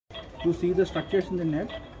to see the structures in the neck,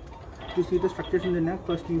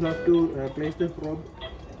 first you have to place the probe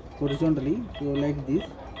horizontally, so like this,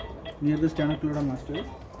 near the sternocleidomastoid,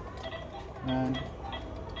 and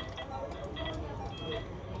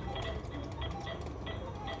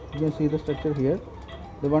you can see the structure here.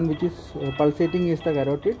 The one which is pulsating is the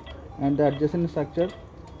carotid, and the adjacent structure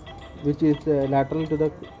which is lateral to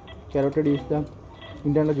the carotid is the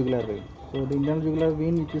internal jugular vein. So the internal jugular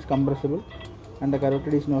vein which is compressible, and the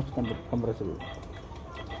carotid is not compressible.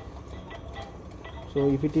 So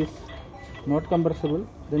if it is not compressible,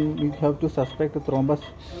 then you have to suspect a thrombus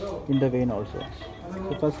in the vein also.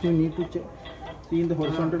 So first you need to see in the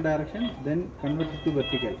horizontal direction, then convert it to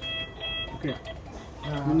vertical. Okay.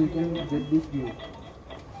 Then you can get this view.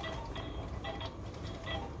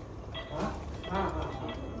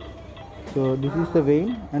 So this is the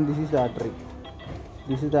vein and this is the artery.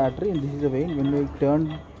 This is the artery and this is the vein. When we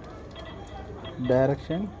turn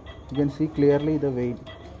direction, you can see clearly the vein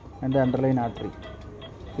and the underlying artery.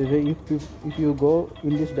 So if you go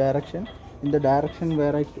in this direction, in the direction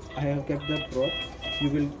where I have kept the probe, you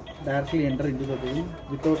will directly enter into the vein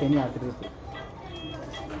without any artery.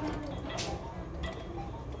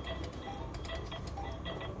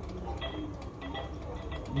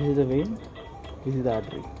 This is the vein, this is the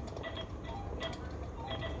artery.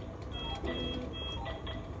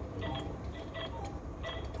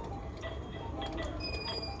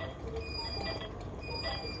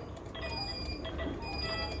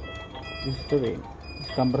 This is the vein, it's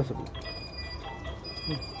compressible.